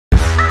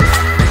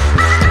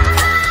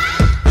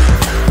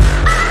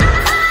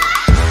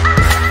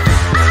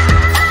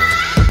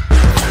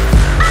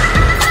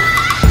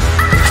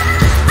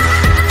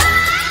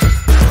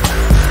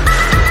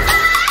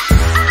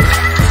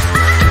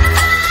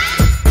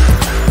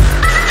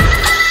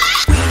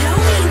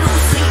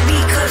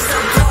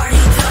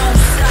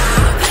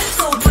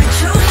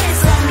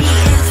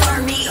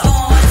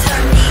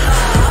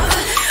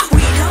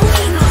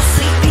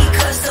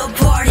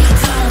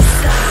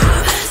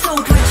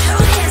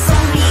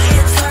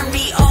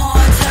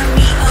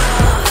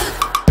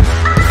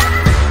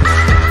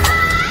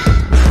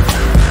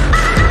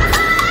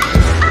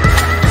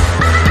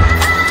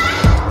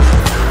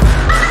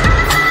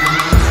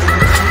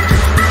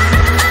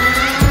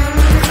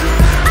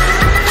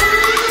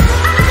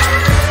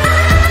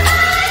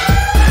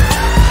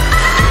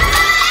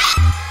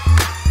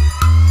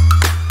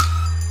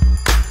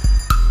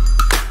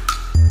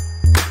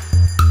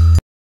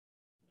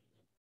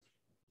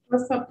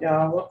up,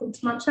 y'all? Welcome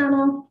to my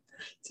channel.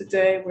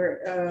 Today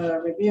we're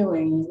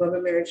reviewing Love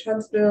and Marriage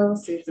Huntsville,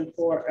 Season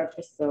 4,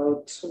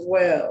 Episode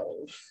 12.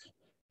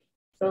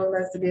 So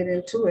let's get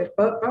into it.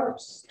 But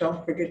first,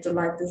 don't forget to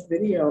like this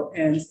video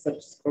and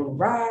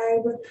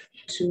subscribe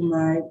to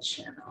my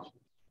channel.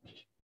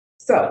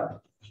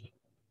 So,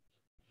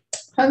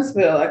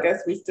 Huntsville, I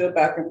guess we still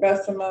back in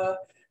Bessemer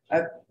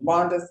at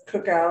Wanda's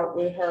cookout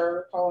with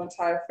her whole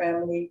entire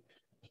family.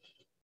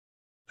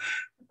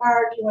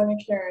 Arguing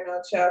and carrying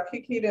on, child.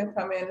 Kiki didn't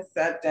come in and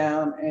sat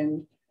down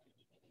and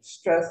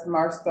stressed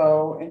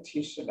Marceau and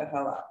Tisha the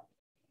hell out.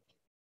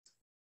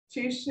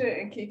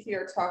 Tisha and Kiki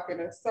are talking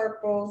in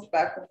circles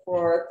back and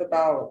forth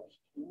about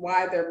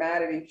why they're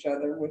mad at each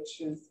other,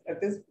 which is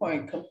at this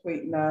point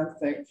complete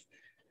nonsense.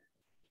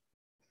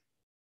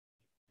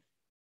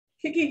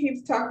 Kiki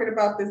keeps talking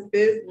about this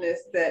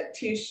business that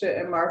Tisha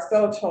and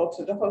Marceau told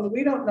to the host.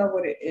 We don't know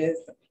what it is.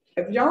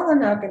 If y'all are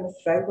not going to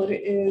say what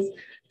it is,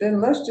 then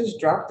let's just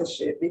drop the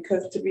shit.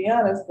 Because to be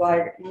honest,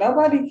 like,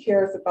 nobody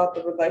cares about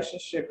the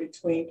relationship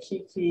between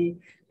Kiki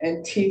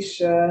and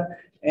Tisha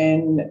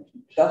and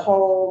the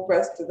whole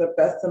rest of the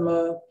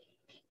Bessemer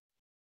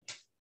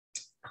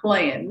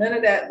clan. None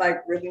of that,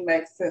 like, really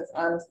makes sense,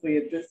 honestly,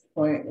 at this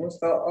point. We're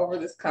so over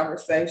this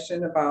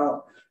conversation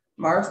about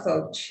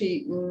Marceau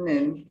cheating.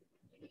 And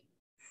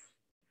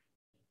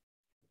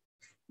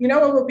you know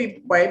what would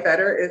be way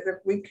better is if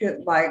we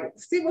could, like,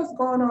 see what's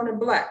going on in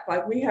Black.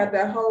 Like, we had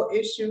that whole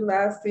issue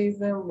last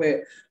season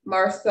with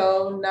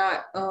Marceau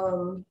not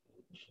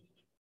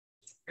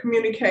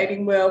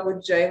communicating well with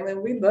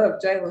Jalen. We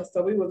love Jalen,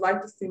 so we would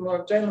like to see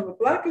more of Jalen. But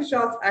Black is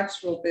y'all's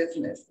actual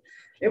business.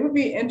 It would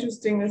be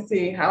interesting to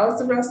see, how is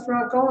the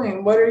restaurant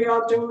going? What are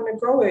y'all doing to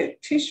grow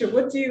it? Tisha,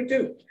 what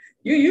do?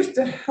 You used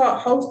to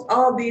host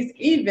all these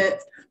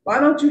events. Why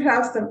don't you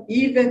have some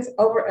events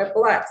over at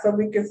Black so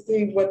we can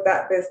see what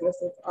that business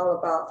is all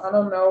about? I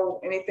don't know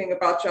anything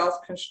about y'all's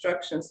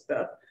construction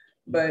stuff,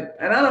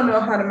 and I don't know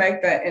how to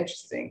make that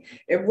interesting.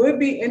 It would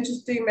be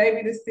interesting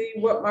maybe to see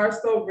what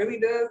Marceau really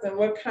does and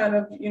what kind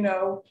of,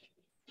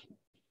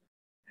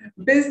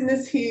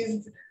 business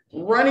he's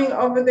running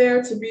over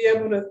there to be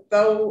able to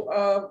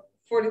throw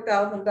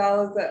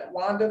 $40,000 at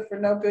Wanda for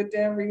no good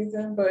damn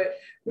reason, but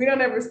we don't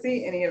ever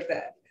see any of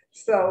that.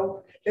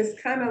 So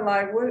it's kind of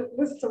like, what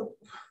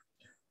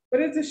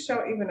is this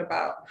show even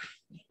about?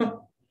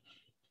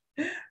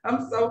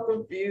 I'm so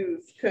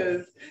confused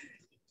because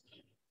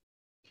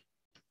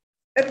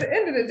at the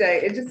end of the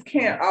day, it just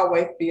can't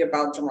always be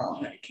about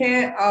drama. It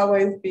can't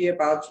always be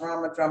about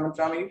drama.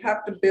 You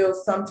have to build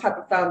some type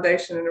of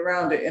foundation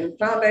around it. And the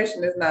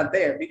foundation is not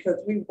there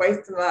because we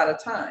waste a lot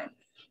of time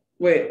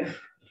with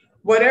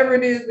whatever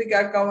it is we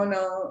got going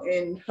on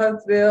in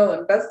Huntsville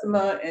and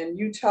Bessemer and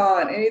Utah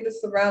and any of the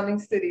surrounding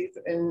cities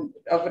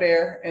over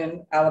there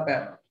in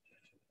Alabama.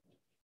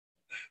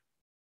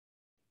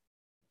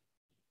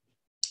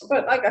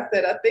 But like I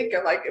said, I think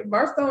like if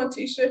Marceau and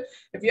Tisha,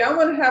 if y'all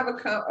want to have a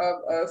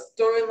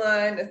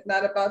storyline that's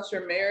not about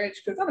your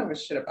marriage, because I don't give a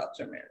shit about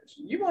your marriage.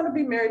 You want to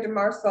be married to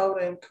Marceau,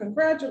 then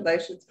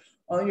congratulations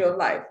on your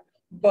life.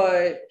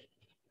 But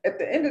at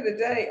the end of the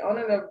day,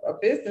 owning a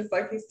business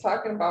like he's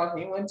talking about,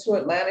 he went to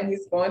Atlanta,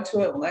 he's going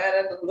to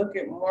Atlanta to look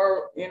at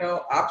more,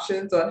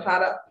 options on how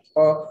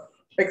to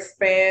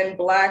expand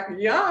Black.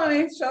 Y'all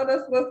ain't showed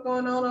us what's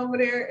going on over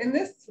there in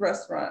this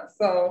restaurant.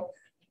 So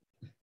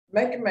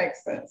make it make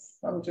sense.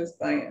 I'm just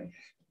saying.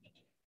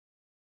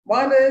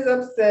 Wanda is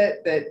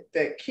upset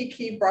that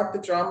Kiki brought the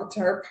drama to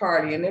her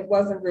party and it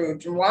wasn't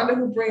rude. Wanda,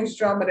 who brings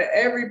drama to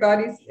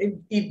everybody's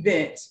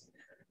event,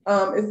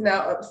 is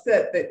now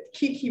upset that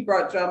Kiki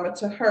brought drama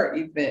to her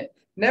event.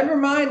 Never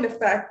mind the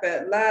fact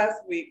that last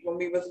week when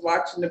we was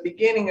watching the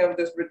beginning of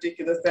this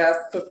ridiculous ass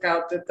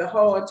cookout, that the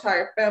whole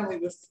entire family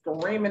was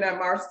screaming at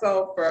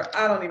Marceau for,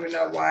 I don't even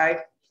know why,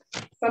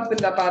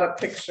 something about a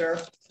picture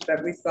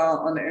that we saw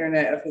on the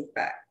internet of his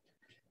back.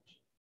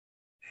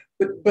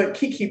 But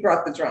Kiki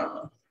brought the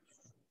drama.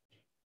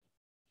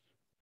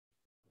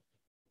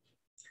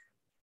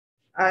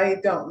 I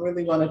don't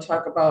really want to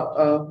talk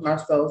about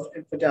Marceau's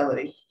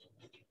infidelity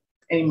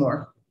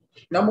anymore.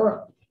 No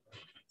more.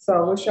 So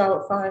I wish y'all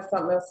would find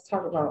something else to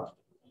talk about.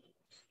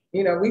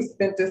 We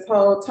spent this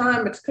whole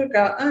time at the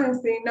cookout. I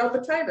ain't seen no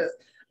potatoes.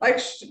 Like,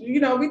 we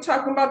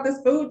talking about this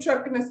food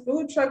truck and this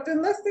food truck,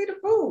 then let's see the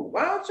food.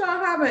 Why don't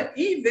y'all have an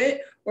event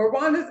where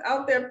Wanda's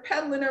out there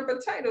peddling her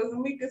potatoes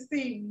and we can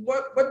see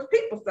what the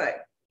people say?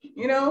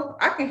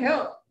 I can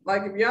help.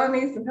 Like, if y'all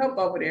need some help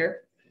over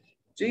there,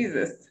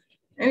 Jesus,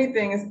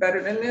 anything is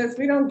better than this.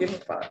 We don't give a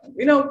fuck.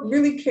 We don't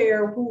really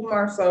care who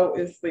Marceau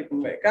is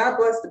sleeping with. God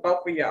bless the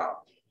both of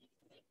y'all.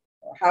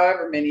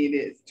 However many it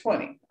is,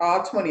 20.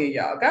 All 20 of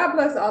y'all. God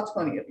bless all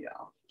 20 of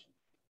y'all.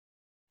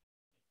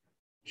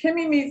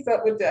 Kimmy meets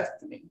up with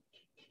Destiny.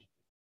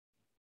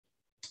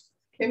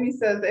 Kimmy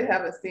says they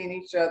haven't seen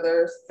each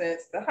other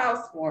since the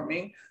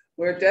housewarming,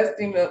 where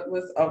Destiny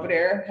was over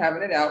there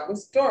having it out with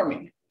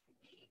Stormy.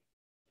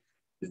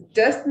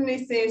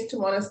 Destiny seems to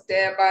want to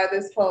stand by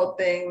this whole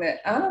thing that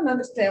I don't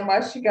understand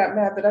why she got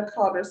mad that I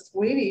called her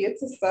sweetie.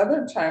 It's a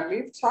Southern charm.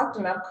 We've talked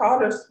and I've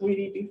called her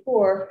sweetie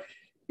before.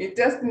 Your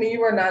Destiny,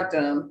 you are not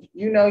dumb.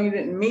 You know you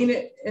didn't mean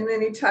it in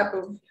any type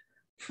of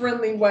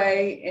friendly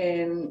way.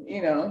 And,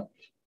 you know,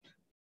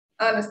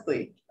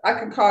 honestly, I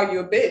can call you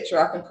a bitch or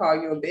I can call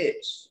you a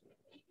bitch.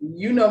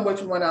 You know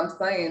which one I'm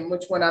saying,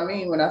 which one I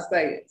mean when I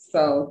say it.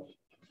 So,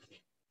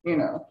 you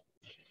know,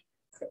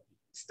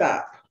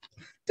 stop.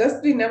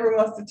 Destiny never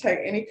wants to take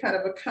any kind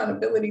of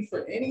accountability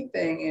for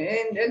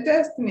anything. And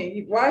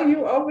Destiny, why are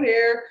you over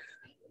there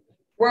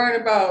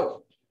worrying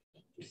about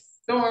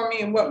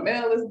Stormy and what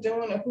Mel is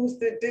doing and who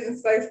didn't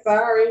say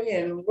sorry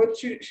and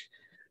what's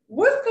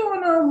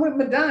going on with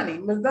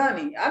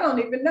Madani? I don't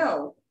even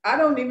know. I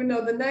don't even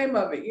know the name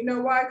of it. You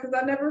know why? Because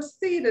I never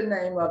see the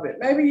name of it.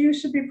 Maybe you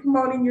should be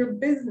promoting your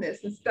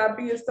business and stop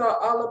being so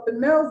all up in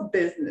Mel's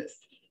business.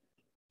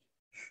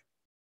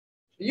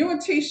 You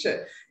and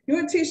Tisha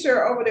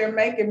are over there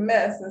making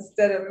mess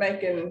instead of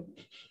making.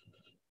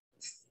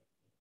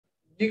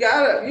 You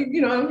gotta, you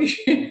know,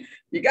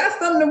 you got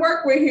something to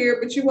work with here,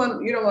 but you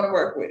don't want to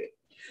work with it.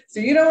 So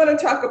you don't want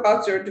to talk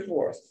about your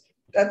divorce.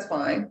 That's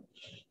fine.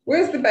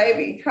 Where's the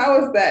baby?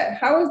 How is that?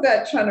 How is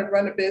that trying to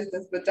run a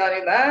business? But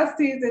Donnie, last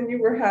season you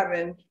were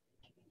having,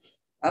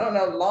 I don't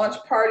know, launch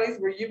parties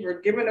where you were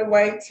giving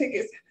away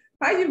tickets.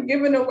 How you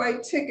giving away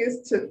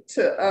tickets to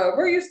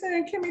where are you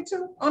staying, Kimmy,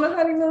 to on a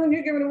honeymoon?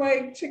 You're giving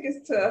away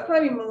tickets to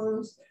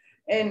honeymoons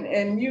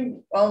and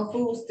you on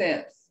food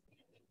stamps.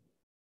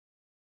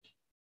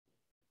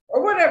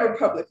 Or whatever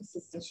public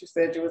assistance you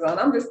said you was on.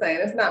 I'm just saying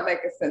it's not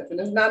making sense. And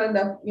it's not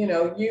enough, you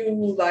know,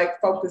 you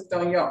like focused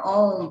on your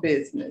own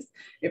business.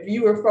 If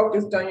you were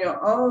focused on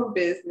your own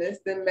business,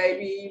 then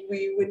maybe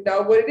we would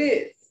know what it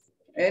is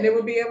and it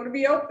would be able to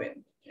be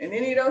open. And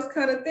any of those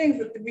kind of things.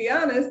 But to be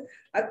honest,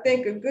 I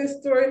think a good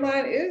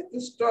storyline is the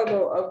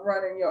struggle of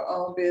running your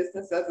own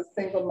business as a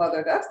single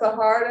mother. That's a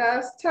hard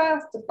ass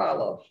task to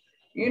follow,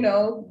 you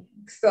know.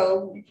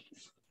 So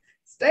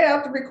stay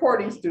out the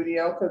recording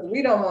studio because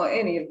we don't want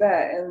any of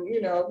that. And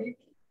you know,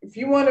 if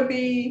you want to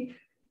be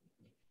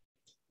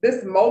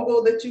this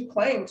mogul that you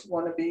claim to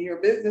want to be,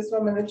 or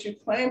businesswoman that you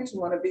claim to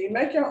want to be,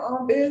 make your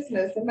own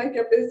business and make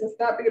your business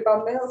not be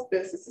about Mel's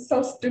business. It's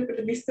so stupid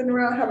to be sitting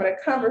around having a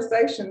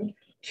conversation,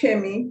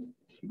 Kimmy.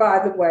 By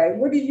the way,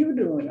 what are you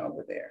doing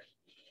over there?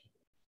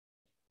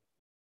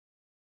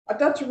 I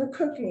thought you were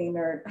cooking,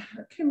 or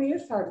Kimmy,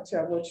 it's hard to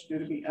tell what you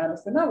do, to be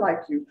honest. And I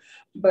like you,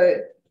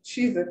 but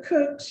she's a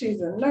cook,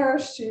 she's a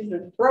nurse, she's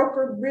a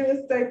broker, real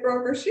estate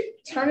broker. She's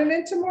turning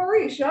into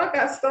Maurice. Y'all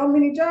got so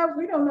many jobs,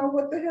 we don't know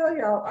what the hell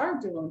y'all are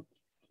doing.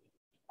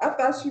 I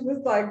thought she was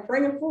like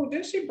bringing food.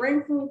 Didn't she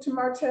bring food to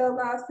Martell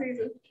last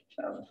season?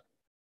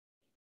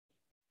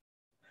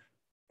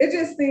 It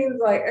just seems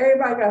like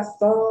everybody got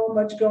so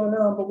much going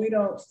on, but we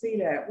don't see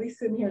that. We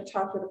sitting here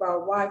talking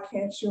about why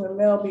can't you and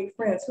Mel be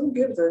friends? Who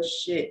gives a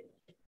shit?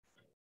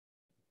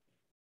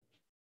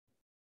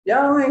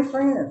 Y'all ain't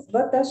friends.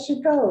 Let that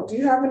shit go. Do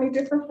you have any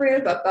different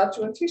friends? I thought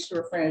you and Tisha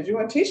were friends. You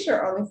and Tisha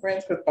are only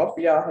friends because both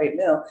of y'all hate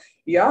Mel.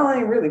 Y'all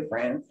ain't really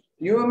friends.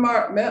 You and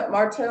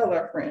Martell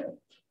are friends.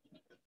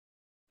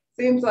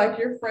 Seems like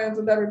you're friends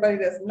with everybody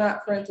that's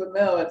not friends with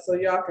Mel, and so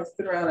y'all can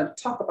sit around and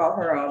talk about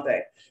her all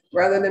day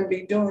rather than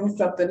be doing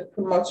something to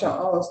promote your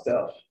own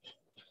stuff.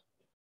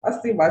 I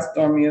see why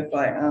Stormy is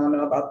like, I don't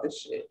know about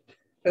this shit.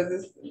 Because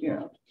it's, you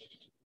know,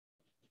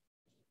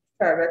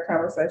 part of that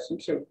conversation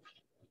too.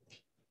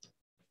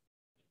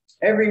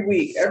 Every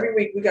week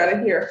we got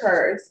to hear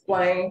her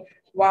explain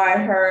why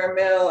her and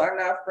Mel are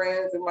not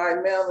friends and why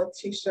Mel and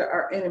Tisha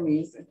are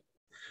enemies.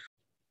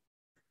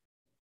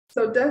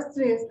 So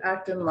Destiny is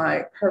acting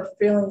like her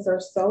feelings are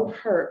so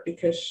hurt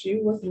because she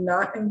was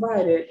not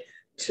invited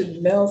to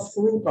Mel's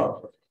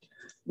sleepover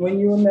when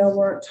you and Mel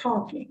weren't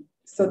talking.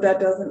 So that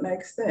doesn't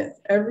make sense.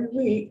 Every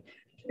week,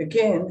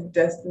 again,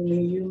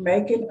 Destiny, you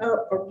making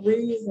up a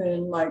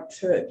reason like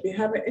to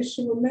have an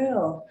issue with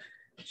Mel.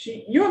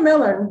 You and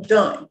Mel are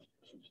done.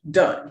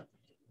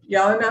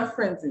 Y'all are not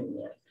friends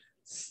anymore.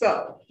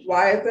 So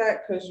why is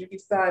that? Because you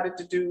decided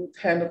to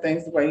handle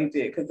things the way you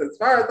did. Because as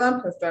far as I'm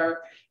concerned,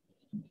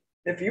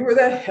 if you were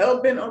that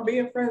hell-bent on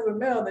being friends with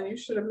Mel, then you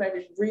should have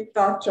maybe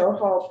rethought your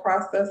whole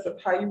process of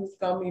how you was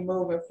going to be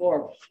moving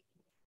forward.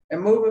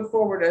 And moving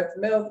forward, as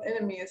Mel's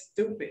enemy is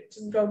stupid.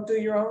 Just go do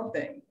your own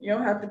thing. You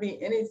don't have to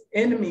be any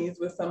enemies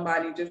with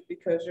somebody just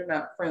because you're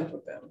not friends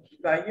with them.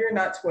 Like, you're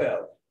not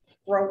 12.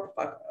 Grow the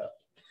fuck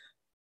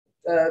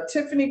up.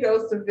 Tiffany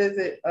goes to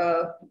visit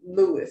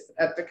Lewis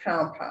at the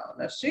compound.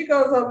 Now, she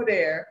goes over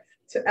there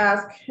to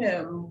ask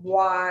him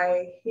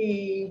why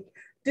he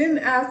didn't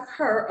ask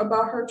her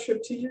about her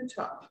trip to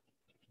Utah.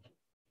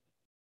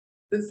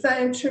 The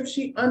same trip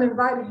she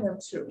uninvited him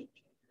to,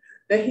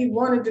 that he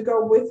wanted to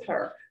go with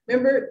her.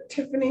 Remember,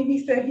 Tiffany,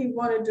 he said he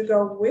wanted to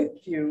go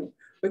with you,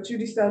 but you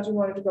decided you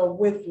wanted to go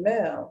with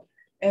Mel.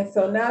 And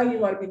so now you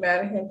want to be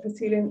mad at him because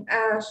he didn't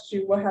ask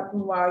you what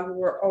happened while you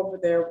were over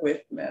there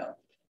with Mel.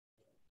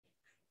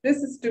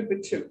 This is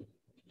stupid too,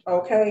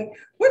 okay?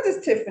 What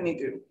does Tiffany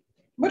do?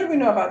 What do we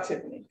know about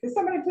Tiffany? Can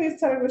somebody please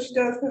tell me what she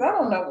does? Because I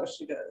don't know what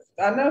she does.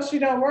 I know she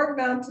don't work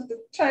down to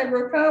the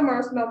Chamber of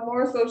Commerce no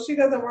more, so she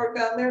doesn't work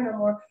down there no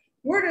more.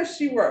 Where does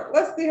she work?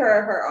 Let's see her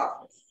at her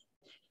office.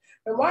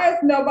 And why is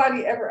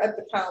nobody ever at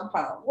the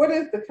compound? What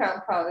is the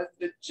compound? Is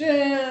it the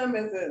gym?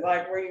 Is it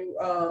like where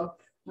you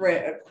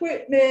rent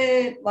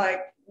equipment?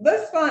 Like,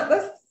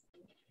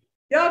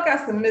 y'all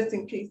got some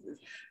missing pieces.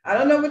 I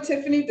don't know what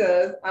Tiffany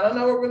does. I don't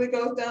know what really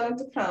goes down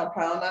into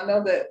compound. I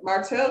know that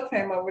Martell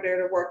came over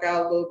there to work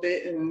out a little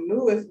bit and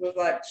Lewis was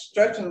like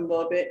stretching a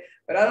little bit,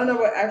 but I don't know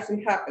what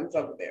actually happens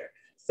over there.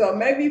 So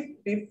maybe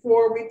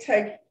before we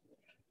take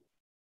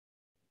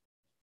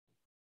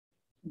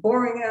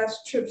boring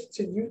ass trips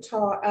to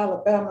Utah,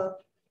 Alabama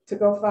to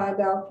go find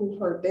out who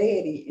her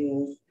daddy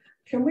is,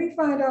 can we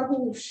find out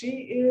who she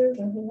is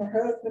and who her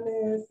husband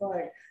is?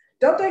 Like,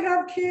 don't they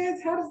have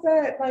kids? How does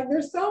that, like,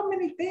 there's so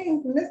many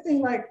things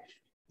missing, like,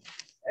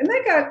 and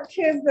they got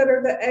kids that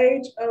are the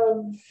age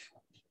of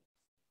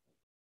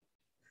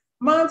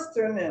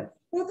Monster and them,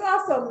 who's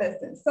also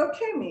missing. So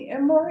Kimmy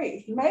and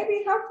Maurice,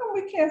 maybe how come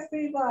we can't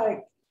see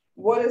like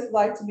what it's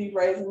like to be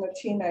raising a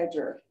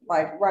teenager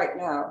like right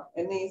now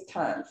in these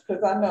times?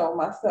 Because I know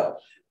myself.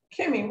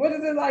 Kimmy, what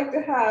is it like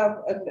to have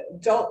an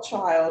adult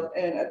child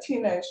and a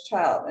teenage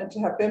child and to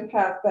have been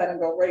past that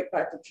and go right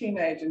back to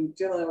teenage and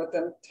dealing with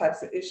them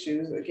types of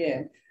issues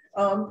again?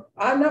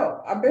 I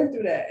know, I've been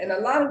through that. And a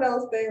lot of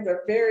those things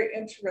are very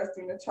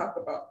interesting to talk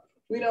about.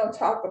 We don't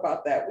talk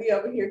about that. We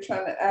over here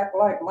trying to act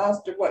like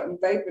Monster wasn't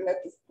vaping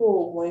at the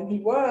school when he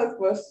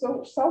was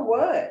so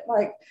what?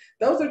 Like,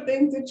 those are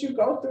things that you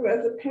go through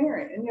as a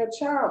parent and your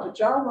child, but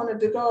y'all wanted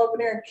to go over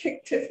there and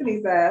kick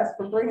Tiffany's ass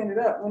for bringing it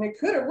up when it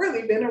could have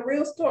really been a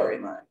real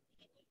storyline.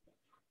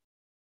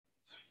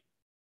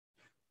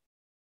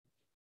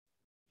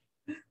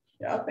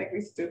 Y'all think we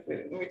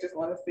stupid and we just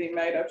want to see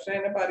made up shit.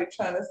 Ain't nobody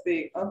trying to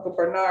see Uncle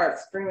Bernard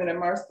screaming at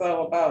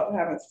Marcel about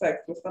having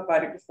sex with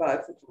somebody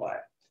besides his wife.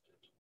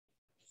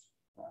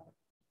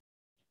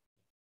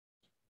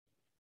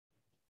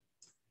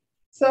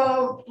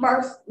 So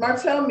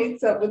Martell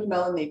meets up with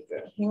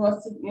Melanika. He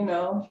wants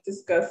to,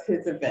 discuss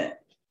his event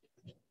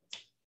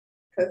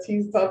because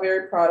he's so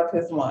very proud of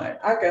his wine.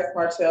 I guess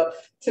Martell,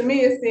 to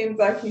me, it seems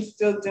like he's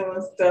still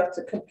doing stuff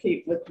to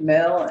compete with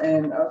Mel,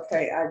 and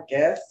okay, I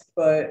guess,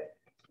 but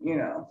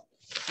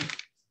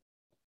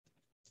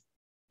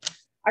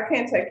I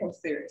can't take him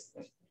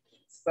seriously.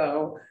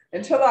 So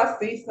until I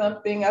see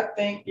something, I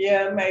think,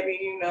 yeah,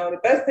 maybe, the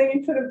best thing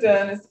you could have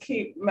done is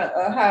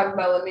have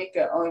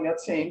Melanika on your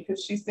team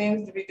because she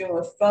seems to be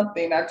doing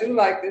something. I do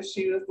like that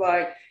she was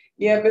like,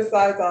 yeah,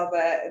 besides all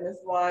that and this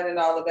wine and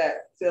all of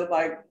that, still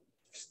like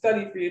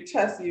study for your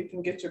test so you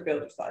can get your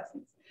builder's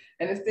license.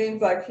 And it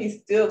seems like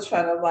he's still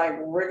trying to like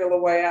wriggle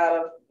away out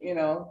of,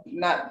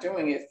 not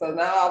doing it. So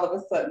now all of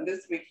a sudden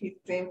this week, he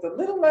seems a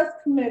little less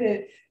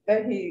committed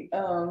than he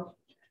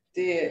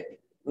did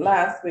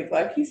last week.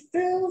 Like, he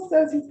still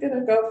says he's going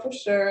to go for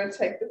sure and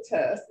take the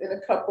test in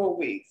a couple of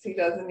weeks. He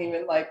doesn't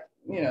even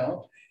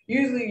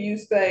usually you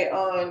say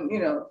on,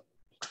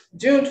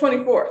 June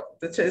 24th,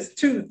 it's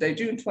Tuesday,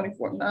 June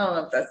 24th. I don't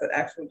know if that's an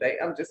actual date.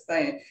 I'm just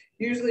saying,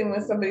 usually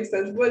when somebody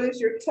says, what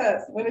is your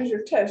test? When is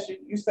your test?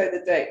 You say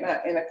the date,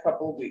 not in a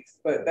couple of weeks.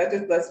 But that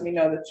just lets me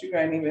know that you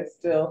ain't even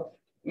still,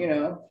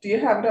 do you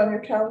have it on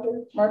your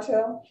calendar,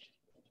 Martell?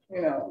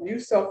 You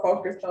so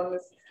focused on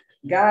this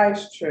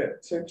guy's trip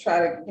to try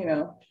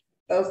to,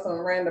 throw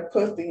some random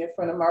pussy in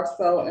front of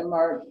Marcel and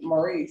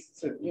Maurice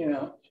to,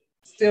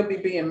 still be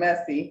being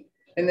messy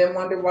and then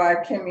wonder why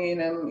Kimmy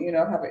and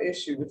them, have an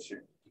issue with you.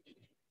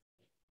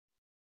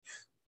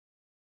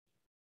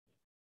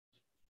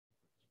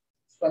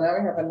 So now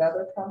we have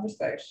another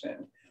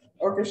conversation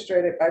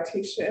orchestrated by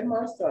Tisha and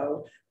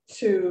Marcel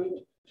to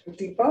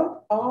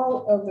debunk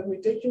all of the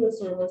ridiculous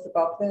rumors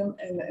about them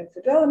and the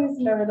infidelities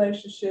in their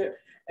relationship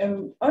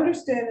and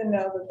understand and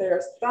know that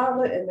they're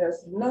solid and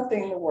there's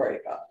nothing to worry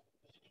about.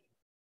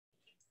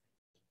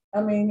 I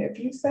mean, if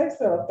you say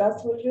so, if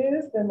that's what it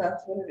is, then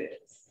that's what it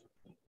is.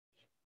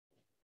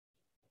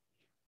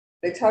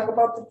 They talk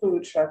about the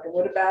food truck and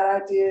what a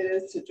bad idea it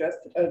is to just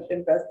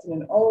invest in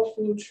an old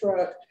food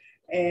truck,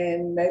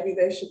 and maybe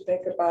they should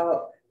think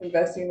about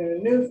investing in a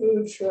new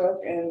food truck,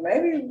 and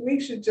maybe we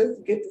should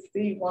just get to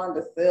see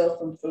Wanda sell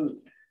some food.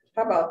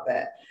 How about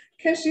that?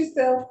 Can she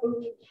sell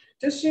food?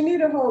 Does she need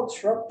a whole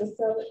truck to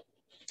sell it?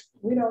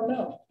 We don't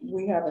know.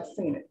 We haven't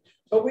seen it.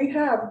 But we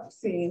have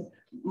seen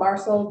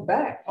Marcel's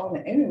back on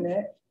the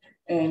internet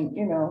and,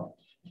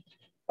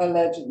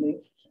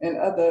 allegedly, and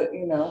other,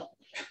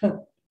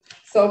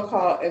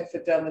 so-called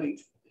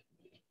infidelities.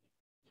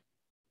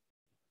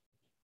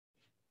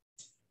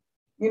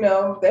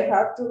 They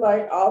have to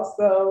like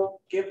also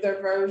give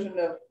their version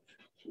of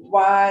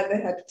why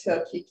they had to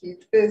tell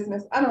Kiki's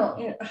business. I don't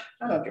give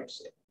a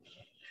shit.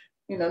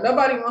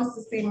 Nobody wants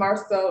to see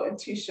Marcel and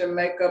Tisha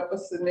make up a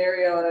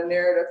scenario and a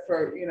narrative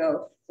for,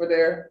 for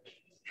their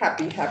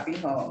happy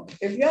home.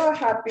 If y'all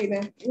happy,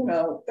 then,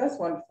 that's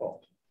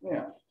wonderful.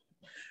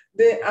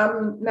 Then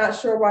I'm not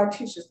sure why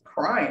Tisha's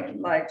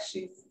crying. Like,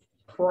 she's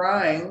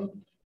crying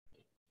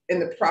in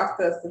the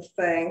process of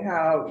saying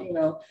how, you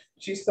know,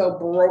 she's so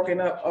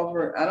broken up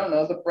over, I don't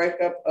know, the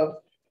breakup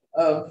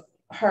of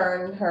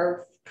her and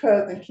her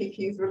cousin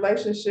Kiki's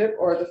relationship,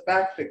 or the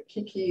fact that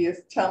Kiki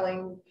is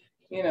telling,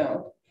 you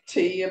know,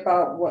 T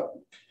about what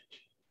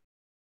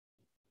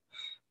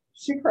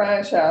she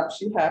crying, child.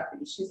 She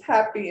happy. She's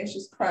happy and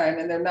she's crying,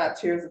 and they're not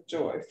tears of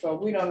joy. So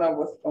we don't know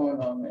what's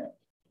going on there.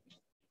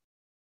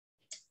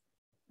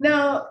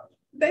 Now,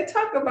 they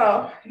talk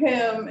about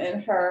him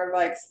and her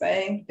like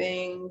saying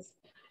things,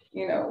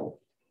 you know,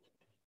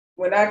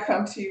 when I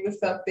come to you with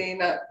something,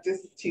 not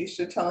just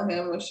Tisha telling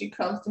him, when she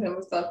comes to him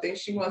with something,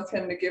 she wants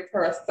him to give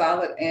her a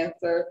solid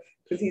answer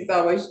because he's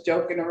always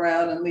joking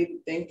around and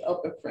leaving things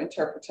open for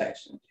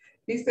interpretation.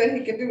 He said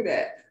he can do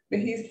that, but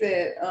he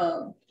said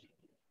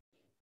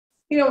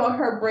he don't want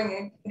her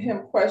bringing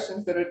him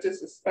questions that are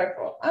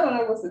disrespectful. I don't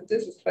know what's a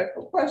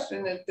disrespectful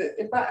question.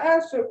 If I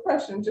ask you a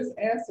question, just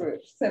answer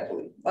it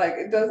simply. Like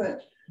it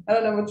doesn't, I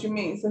don't know what you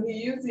mean. So he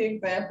used the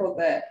example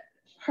that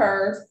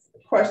her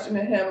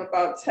questioning him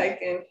about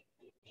taking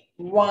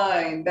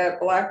wine, that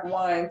black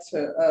wine,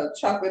 to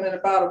chocolate in a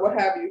bottle, what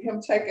have you, him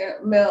taking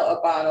Mel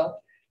a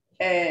bottle,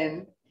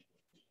 and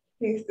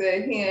he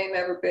said he ain't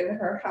never been to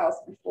her house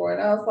before.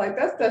 And I was like,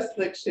 that's that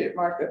slick shit,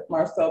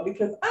 Marcel,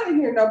 because I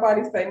didn't hear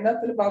nobody say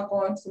nothing about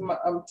going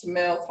to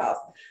Mel's house.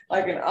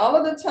 Like in all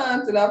of the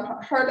times that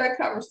I've heard that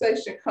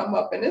conversation come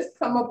up, and it's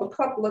come up a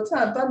couple of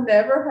times, I've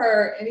never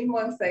heard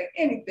anyone say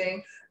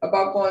anything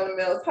about going to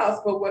Mel's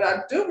house. But what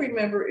I do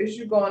remember is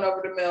you going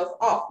over to Mel's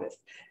office.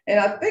 And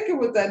I think it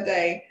was that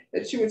day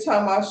that you were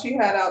talking about she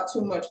had out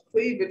too much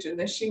cleavage and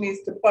then she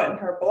needs to button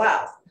her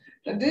blouse.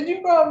 Now, did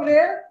you go over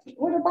there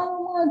with a bottle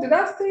of wine? Did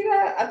I see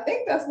that? I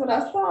think that's what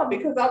I saw,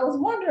 because I was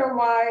wondering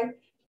why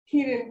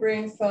he didn't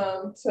bring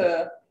some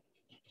to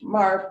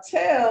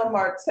Martell.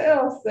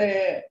 Martell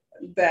said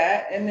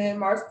that, and then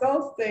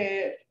Marcel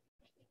said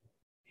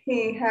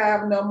he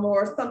have no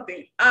more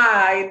something.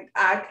 I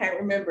can't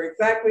remember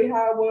exactly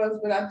how it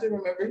was, but I do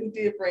remember he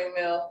did bring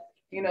Mel,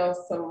 you know,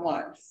 some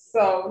wine.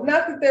 So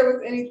not that there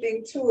was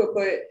anything to it,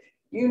 but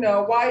you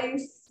know, why are you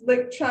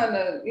slick trying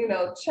to, you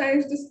know,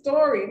 change the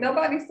story?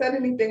 Nobody said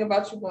anything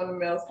about you going to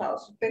Mel's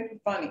house. You think you're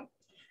funny.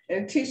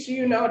 And Tisha,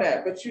 you know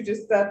that, but you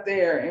just sat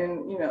there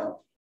and, you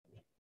know,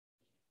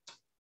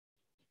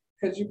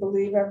 because you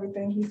believe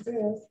everything he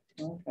says.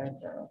 Okay,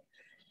 girl.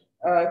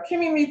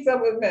 Kimmy meets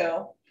up with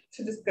Mel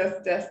to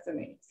discuss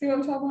destiny. See what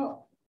I'm talking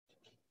about?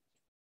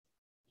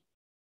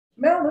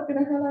 Mel looking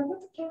at her like,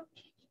 what the fuck?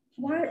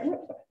 Why?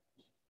 What?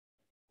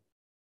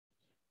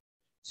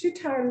 She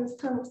tired of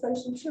this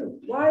conversation too.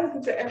 Why is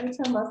it that every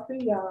time I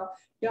see y'all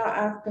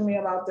asking me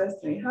about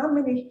destiny? How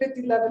many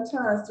 11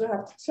 times do I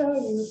have to tell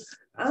you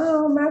I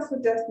don't mess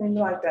with destiny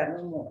like that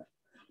no more?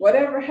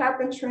 Whatever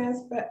happened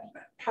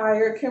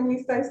transpired. Can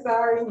we say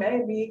sorry?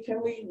 Maybe.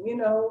 Can we, you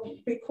know,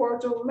 be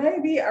cordial?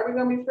 Maybe. Are we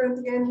gonna be friends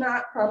again?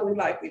 Not probably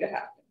likely to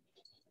happen.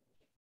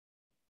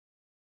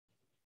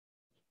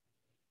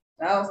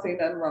 I don't see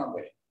nothing wrong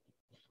with it.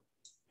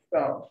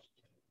 So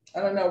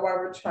I don't know why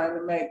we're trying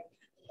to make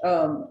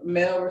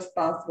Mel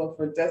responsible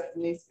for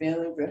Destiny's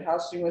feelings and how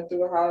she went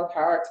through a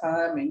hard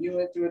time, and you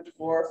went through a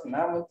divorce and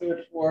I went through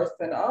a divorce,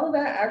 and all of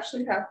that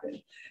actually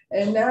happened.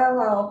 And now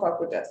I don't fuck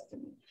with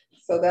Destiny.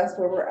 So that's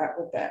where we're at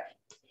with that.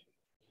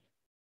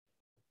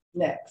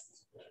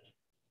 Next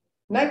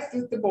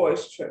is the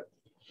boys' trip.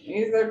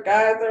 These are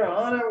guys that are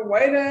on their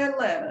way to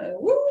Atlanta.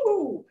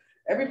 Woo!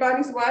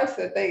 Everybody's wife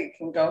said they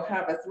can go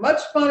have as much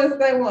fun as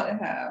they want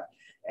to have.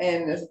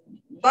 And there's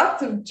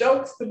lots of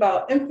jokes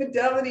about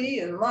infidelity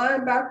and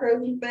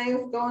linebackers and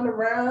things going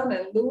around.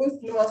 And Lewis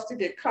wants to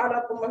get caught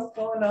up in what's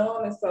going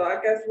on. And so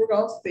I guess we're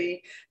going to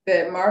see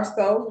that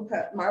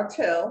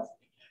Martell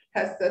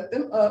has set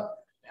them up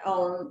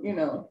on, you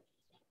know,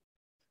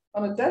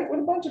 on a date with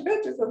a bunch of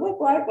bitches that look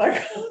like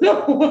I don't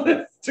know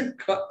what to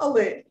call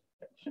it.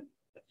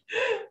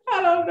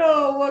 I don't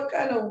know what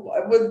kind of,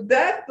 was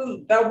that,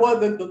 that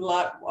wasn't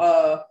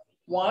the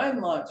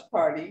wine launch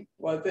party,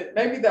 was it?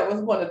 Maybe that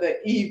was one of the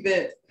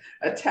events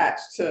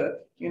attached to,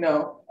 you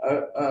know,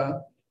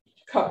 a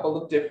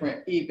couple of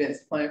different events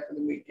planned for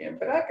the weekend.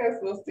 But I guess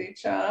we'll see,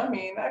 child. I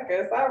mean, I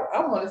guess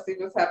I want to see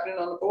what's happening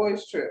on the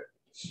boys' trip.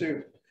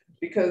 Shoot.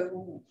 Because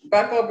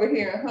back over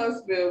here in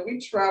Huntsville, we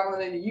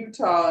traveling into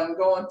Utah and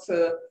going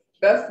to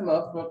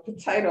Bessemer for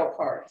potato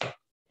parties.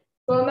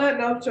 So on that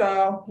note,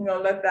 y'all, we're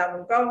gonna let that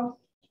one go.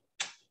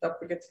 Don't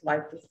forget to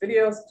like this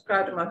video,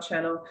 subscribe to my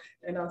channel,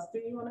 and I'll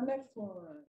see you on the next one.